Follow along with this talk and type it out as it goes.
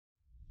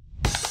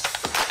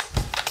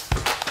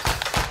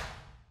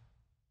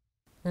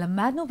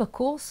למדנו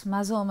בקורס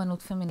מה זו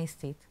אומנות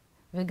פמיניסטית,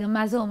 וגם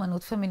מה זו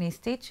אומנות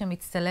פמיניסטית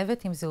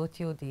שמצטלבת עם זהות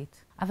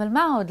יהודית. אבל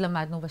מה עוד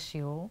למדנו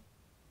בשיעור?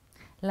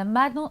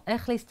 למדנו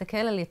איך להסתכל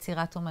על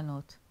יצירת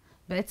אומנות.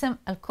 בעצם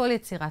על כל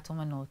יצירת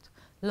אומנות,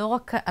 לא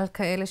רק על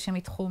כאלה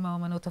שמתחום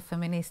האומנות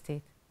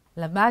הפמיניסטית.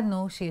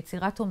 למדנו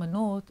שיצירת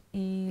אומנות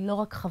היא לא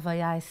רק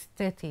חוויה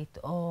אסתטית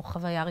או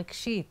חוויה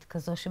רגשית,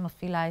 כזו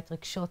שמפעילה את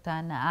רגשות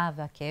ההנאה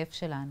והכאב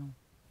שלנו.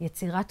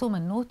 יצירת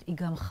אומנות היא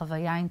גם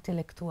חוויה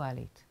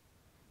אינטלקטואלית.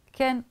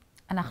 כן,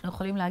 אנחנו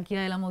יכולים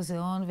להגיע אל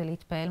המוזיאון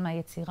ולהתפעל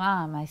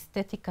מהיצירה,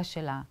 מהאסתטיקה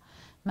שלה,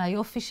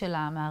 מהיופי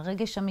שלה,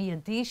 מהרגש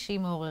המיידי שהיא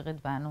מעוררת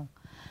בנו.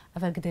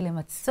 אבל כדי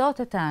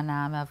למצות את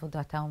ההנאה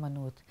מעבודת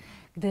האומנות,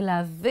 כדי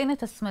להבין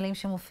את הסמלים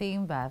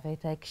שמופיעים בה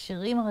ואת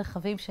ההקשרים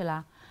הרחבים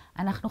שלה,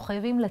 אנחנו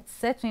חייבים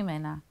לצאת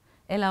ממנה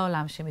אל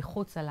העולם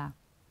שמחוץ לה.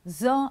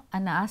 זו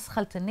הנאה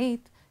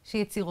שכלתנית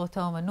שיצירות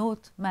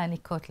האומנות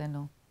מעניקות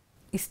לנו.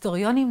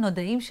 היסטוריונים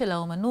נודעים של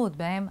האומנות,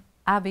 בהם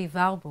אבי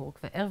ורבורג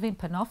וארווין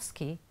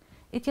פנובסקי,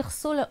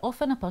 התייחסו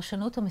לאופן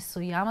הפרשנות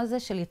המסוים הזה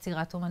של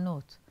יצירת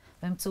אומנות,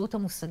 באמצעות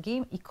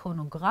המושגים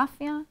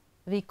איקונוגרפיה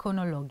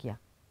ואיקונולוגיה.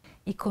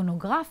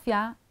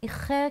 איקונוגרפיה היא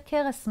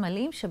חקר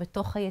הסמלים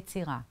שבתוך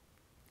היצירה.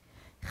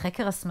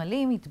 חקר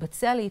הסמלים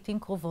מתבצע לעתים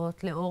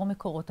קרובות לאור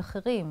מקורות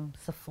אחרים,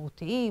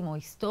 ספרותיים או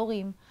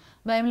היסטוריים,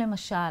 בהם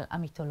למשל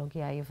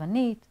המיתולוגיה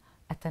היוונית,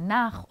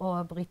 התנ"ך או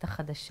הברית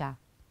החדשה.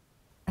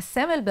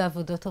 הסמל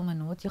בעבודות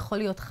אומנות יכול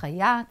להיות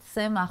חיה,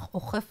 צמח או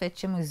חפץ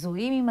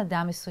שמזוהים עם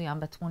אדם מסוים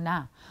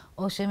בתמונה,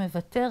 או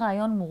שמבטא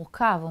רעיון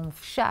מורכב או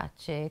מופשט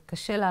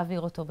שקשה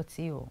להעביר אותו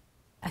בציור.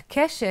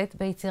 הקשת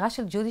ביצירה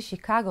של ג'ודי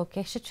שיקגו,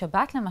 קשת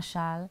שבת למשל,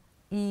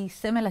 היא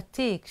סמל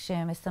עתיק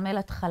שמסמל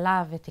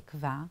התחלה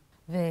ותקווה,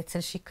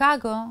 ואצל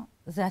שיקגו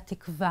זה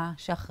התקווה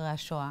שאחרי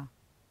השואה.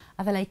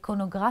 אבל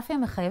האיקונוגרפיה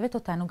מחייבת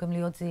אותנו גם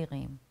להיות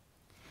זהירים.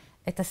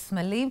 את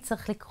הסמלים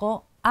צריך לקרוא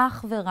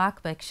אך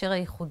ורק בהקשר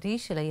הייחודי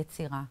של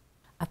היצירה.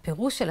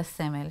 הפירוש של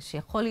הסמל,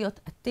 שיכול להיות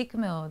עתיק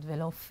מאוד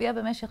ולהופיע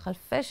במשך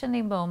אלפי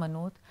שנים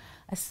באומנות,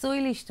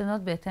 עשוי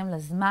להשתנות בהתאם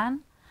לזמן,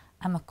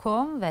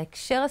 המקום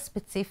וההקשר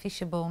הספציפי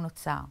שבו הוא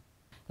נוצר.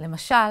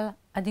 למשל,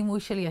 הדימוי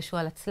של ישו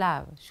על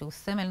הצלב, שהוא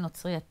סמל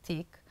נוצרי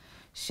עתיק,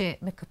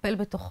 שמקפל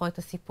בתוכו את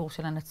הסיפור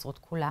של הנצרות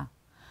כולה.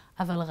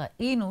 אבל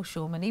ראינו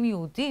שאומנים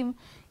יהודים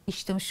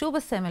השתמשו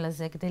בסמל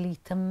הזה כדי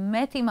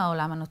להתעמת עם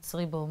העולם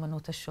הנוצרי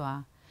באומנות השואה.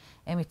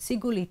 הם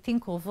הציגו לעתים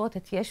קרובות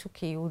את ישו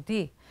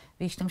כיהודי,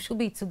 והשתמשו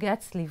בייצוגי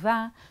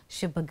הצליבה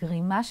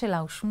שבגרימה שלה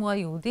הושמו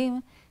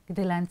היהודים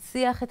כדי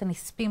להנציח את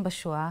הנספים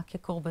בשואה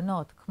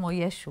כקורבנות, כמו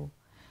ישו,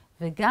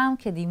 וגם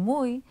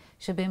כדימוי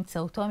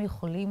שבאמצעותו הם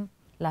יכולים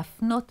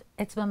להפנות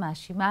אצבע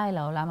מאשימה אל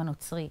העולם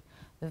הנוצרי,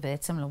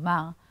 ובעצם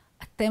לומר,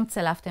 אתם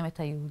צלבתם את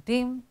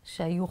היהודים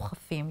שהיו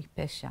חפים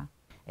מפשע.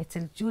 אצל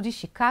ג'ודי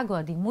שיקגו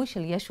הדימוי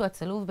של ישו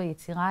הצלוב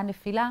ביצירה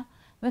הנפילה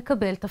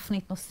מקבל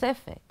תפנית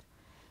נוספת,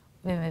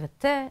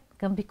 ומבטא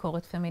גם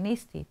ביקורת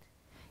פמיניסטית.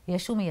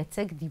 ישו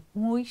מייצג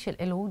דימוי של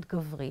אלוהות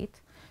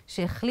גברית,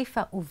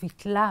 שהחליפה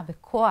וביטלה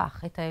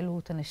בכוח את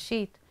האלוהות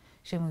הנשית,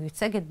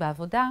 שמיוצגת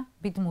בעבודה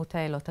בדמות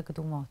האלות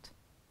הקדומות.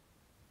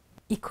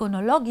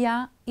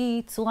 איקונולוגיה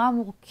היא צורה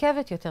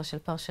מורכבת יותר של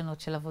פרשנות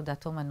של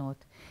עבודת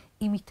אומנות.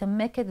 היא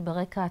מתעמקת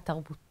ברקע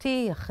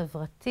התרבותי,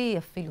 החברתי,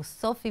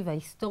 הפילוסופי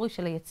וההיסטורי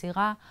של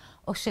היצירה,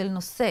 או של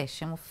נושא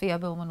שמופיע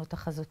באומנות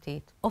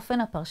החזותית.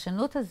 אופן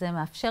הפרשנות הזה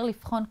מאפשר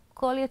לבחון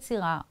כל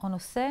יצירה או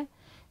נושא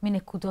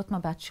מנקודות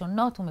מבט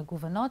שונות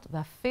ומגוונות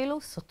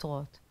ואפילו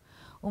סותרות.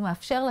 הוא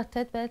מאפשר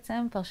לתת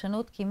בעצם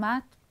פרשנות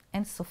כמעט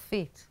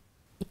אינסופית.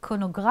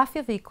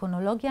 איקונוגרפיה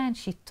ואיקונולוגיה הן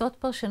שיטות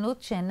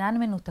פרשנות שאינן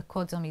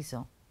מנותקות זו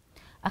מזו.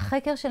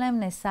 החקר שלהם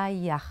נעשה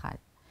יחד,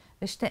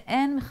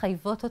 ושתיהן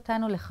מחייבות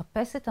אותנו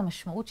לחפש את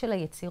המשמעות של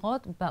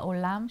היצירות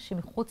בעולם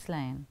שמחוץ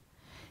להן.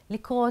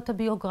 לקרוא את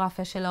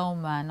הביוגרפיה של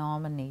האומן או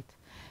האומנית,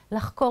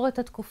 לחקור את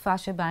התקופה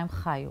שבה הם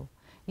חיו,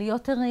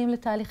 להיות ערים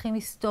לתהליכים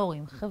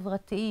היסטוריים,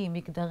 חברתיים,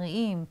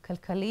 מגדריים,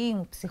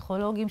 כלכליים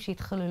ופסיכולוגיים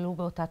שהתחוללו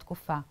באותה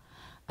תקופה.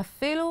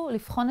 אפילו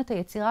לבחון את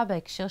היצירה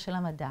בהקשר של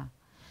המדע.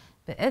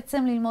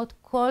 בעצם ללמוד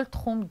כל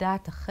תחום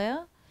דעת אחר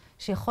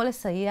שיכול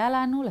לסייע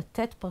לנו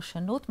לתת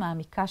פרשנות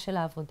מעמיקה של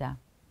העבודה.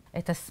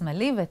 את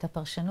הסמלים ואת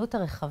הפרשנות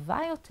הרחבה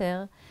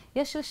יותר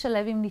יש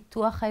לשלב עם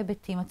ניתוח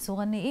ההיבטים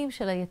הצורניים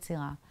של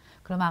היצירה.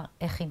 כלומר,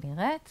 איך היא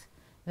נראית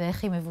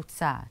ואיך היא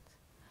מבוצעת.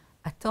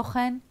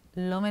 התוכן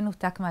לא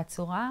מנותק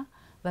מהצורה,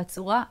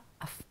 והצורה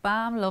אף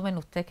פעם לא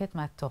מנותקת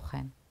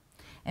מהתוכן.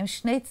 הם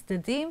שני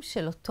צדדים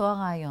של אותו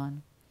הרעיון.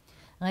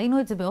 ראינו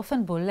את זה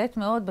באופן בולט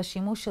מאוד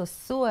בשימוש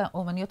שעשו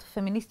האומניות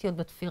הפמיניסטיות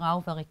בתפירה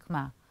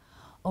וברקמה.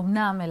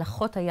 אמנם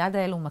מלאכות היד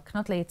האלו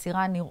מקנות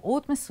ליצירה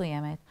נראות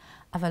מסוימת,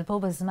 אבל בו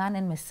בזמן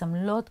הן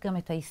מסמלות גם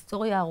את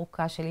ההיסטוריה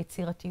הארוכה של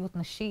יצירתיות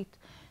נשית,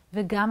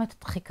 וגם את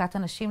דחיקת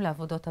הנשים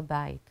לעבודות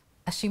הבית.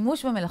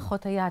 השימוש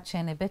במלאכות היד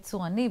שהן היבט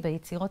צורני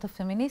ביצירות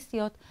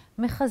הפמיניסטיות,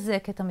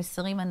 מחזק את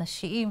המסרים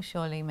הנשיים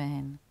שעולים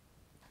מהן.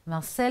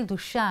 מרסל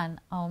דושן,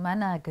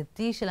 האומן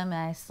האגדי של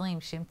המאה ה-20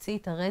 שהמציא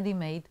את ה-ready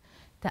made,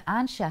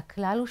 טען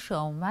שהכלל הוא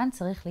שהאומן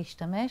צריך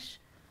להשתמש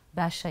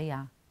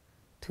בהשעיה.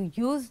 To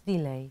use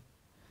delay.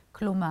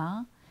 כלומר,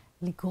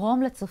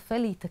 לגרום לצופה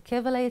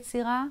להתעכב על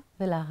היצירה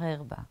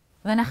ולהרהר בה.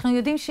 ואנחנו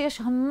יודעים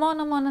שיש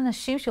המון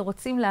אנשים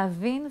שרוצים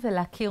להבין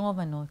ולהכיר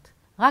אומנות.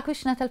 רק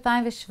בשנת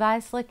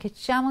 2017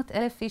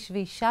 כ-900,000 איש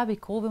ואישה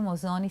ביקרו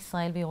במוזיאון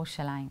ישראל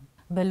בירושלים.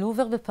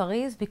 בלובר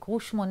בפריז ביקרו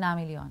 8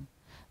 מיליון,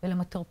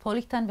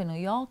 ולמטרופוליטן בניו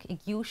יורק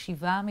הגיעו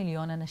 7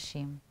 מיליון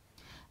אנשים.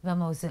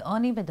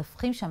 והמוזיאונים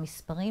מדווחים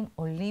שהמספרים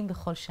עולים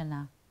בכל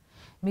שנה.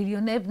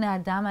 מיליוני בני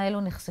אדם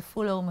האלו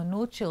נחשפו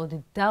לאומנות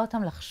שעודדה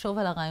אותם לחשוב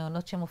על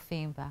הרעיונות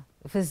שמופיעים בה.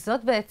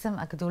 וזאת בעצם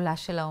הגדולה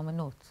של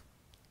האומנות.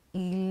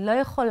 היא לא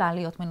יכולה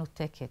להיות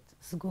מנותקת,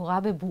 סגורה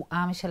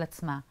בבועה משל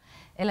עצמה,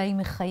 אלא היא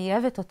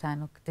מחייבת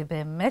אותנו, כדי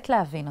באמת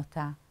להבין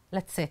אותה,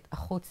 לצאת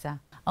החוצה.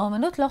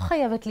 האומנות לא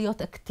חייבת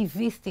להיות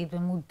אקטיביסטית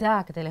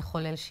ומודעה כדי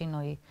לחולל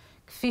שינוי,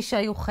 כפי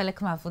שהיו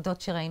חלק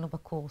מהעבודות שראינו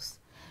בקורס.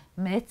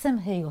 מעצם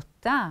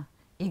היותה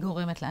היא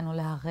גורמת לנו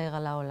להרהר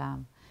על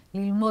העולם,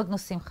 ללמוד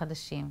נושאים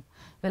חדשים,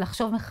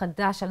 ולחשוב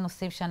מחדש על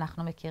נושאים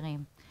שאנחנו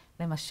מכירים.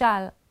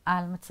 למשל,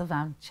 על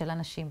מצבם של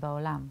אנשים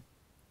בעולם.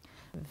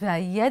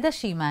 והידע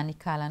שהיא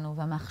מעניקה לנו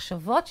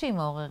והמחשבות שהיא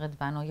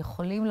מעוררת בנו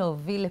יכולים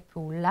להוביל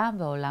לפעולה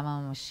בעולם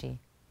הממשי.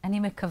 אני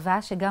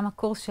מקווה שגם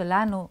הקורס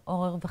שלנו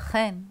עורר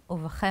בכן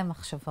ובכם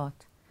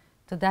מחשבות.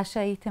 תודה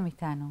שהייתם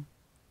איתנו.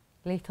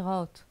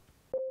 להתראות.